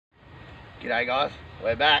G'day guys,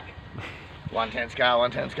 we're back. 110 scale,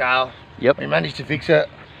 110 scale. Yep. We managed to fix it.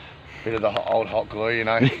 Bit of the old hot glue, you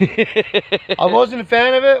know. I wasn't a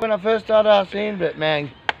fan of it when I first started seeing, but man,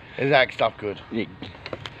 is that stuff good. It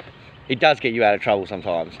does get you out of trouble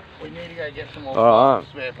sometimes. We need to go get some more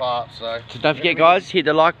spare parts. So don't forget guys, hit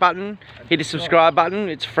the like button, hit the subscribe button.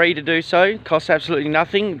 It's free to do so, costs absolutely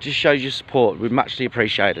nothing. It just shows your support. We muchly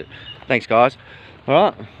appreciate it. Thanks guys.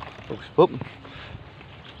 Alright. Whoop.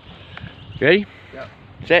 You ready? Yep.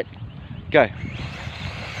 Set. Go.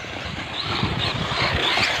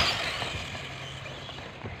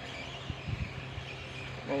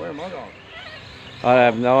 Well, where am I going? I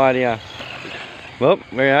have no idea. Well,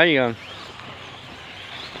 where are you going?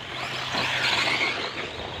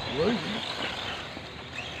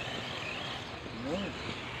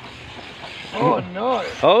 Oh no!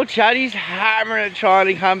 Oh, Chuddy's hammering it, trying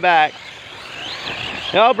to come back.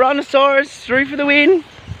 Oh, Brontosaurus through for the win.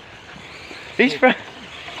 He's from.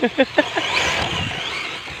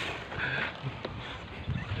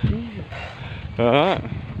 Alright.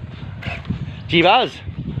 G-Buzz.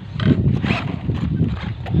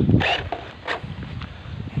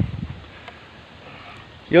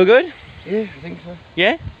 You're good? Yeah, I think so.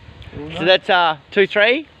 Yeah? So that's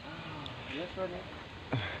 2-3? Yes, right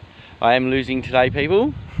now. I am losing today,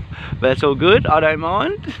 people. But that's all good, I don't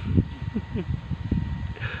mind.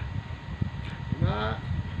 Mark,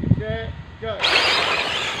 set, go.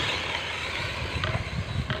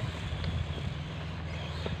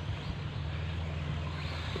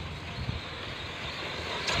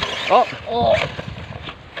 Oh! Oh!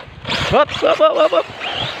 Up.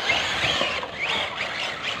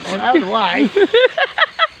 Out of the way.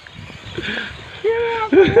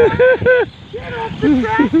 Get off the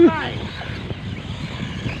track, mate.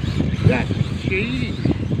 That's cheating.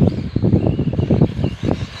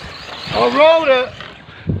 I rolled it.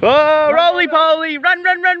 Oh, roly-poly! Run!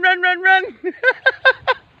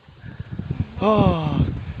 Oh,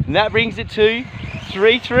 and that brings it to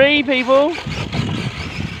 3-3, people.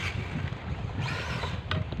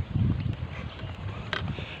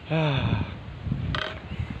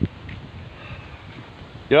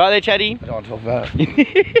 You alright there, Chatty? I don't want to talk about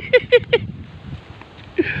it.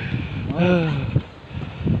 Oh.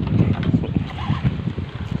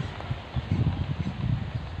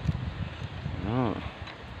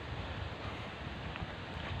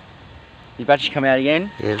 Your battery come out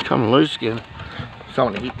again? Yeah, it's coming loose again.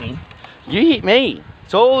 Someone hit me. You hit me.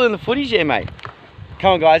 It's all in the footage there, mate.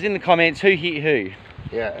 Come on, guys, in the comments, who hit who?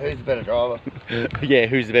 Yeah, who's the better driver? Yeah,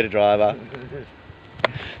 who's the better driver?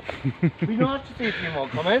 It'd be nice to see a few more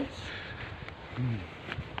comments.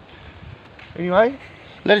 Anyway,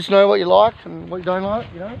 let us know what you like and what you don't like,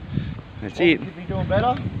 you know. That's what it. we could be doing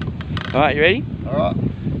better. Alright, you ready? Alright.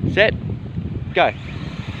 Set. Go.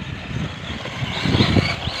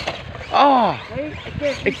 Oh!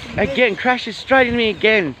 See, Again, crashes straight into me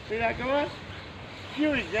again. see that, guys?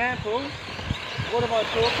 Few examples. What am I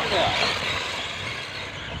talking about?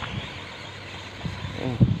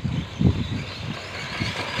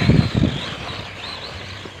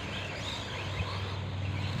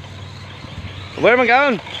 Where am I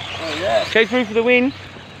going? Oh yeah. Chase through for the win.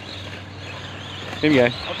 Here we go.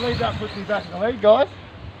 I believe that puts me back in the lead, guys.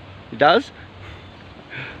 It does.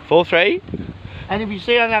 4-3. And if you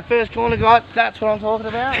see on that first corner, guys, that's what I'm talking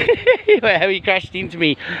about. How he crashed into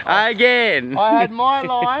me again. I had my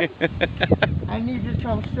line, and you just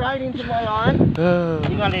come straight into my line. You're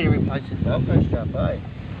gonna need to replace this Velcro strap, eh?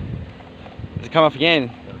 Does it come off again?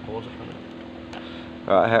 Gotta pause it for a minute.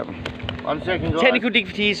 Alright, 1 second, guys. technical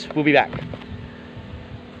difficulties, we'll be back.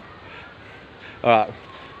 Alright,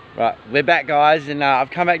 we're back, guys, and I've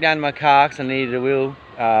come back down to my car because I needed a wheel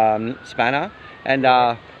spanner. And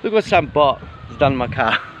look what some bot has done to my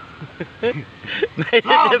car. Made it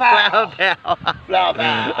Flower a flower power. Flower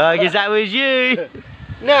power. I guess that was you.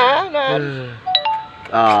 No.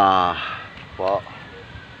 What?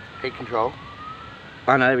 Heat control.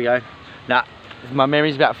 Oh no, there we go. Nah, my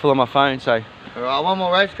memory's about full on my phone, so. Alright, one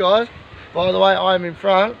more race, guys. By the way, I'm in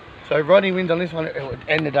front, so if Rodney wins on this one, it would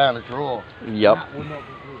end the day on a draw. Yep. That would not be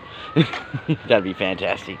good. That'd be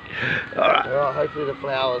fantastic. Alright. Alright, hopefully the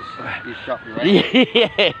flowers you shut you ready.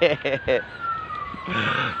 Yeah.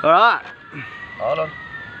 Alright. Hold on.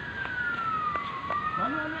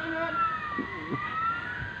 Run.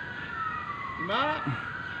 Mark.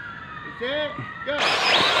 Set. Go.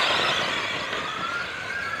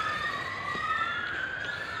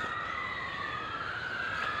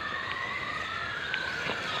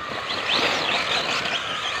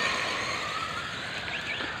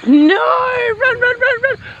 No! Run!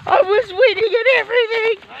 I was winning at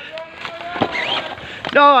everything!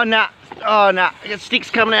 No, nah. Oh, nah, I got sticks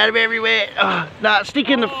coming out of everywhere. Oh, nah, stick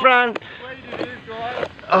in the front.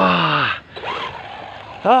 Oh.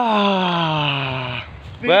 Oh.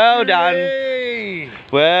 Well done.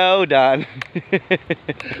 Well done.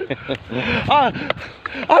 Oh,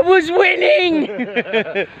 I was winning.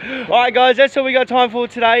 Alright guys, that's all we got time for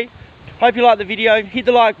today. Hope you liked the video. Hit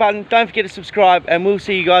the like button. Don't forget to subscribe and we'll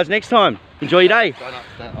see you guys next time. Enjoy your day.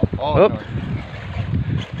 Oh, Oh. no.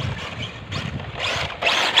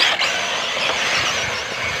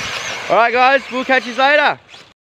 Alright guys, we'll catch you later.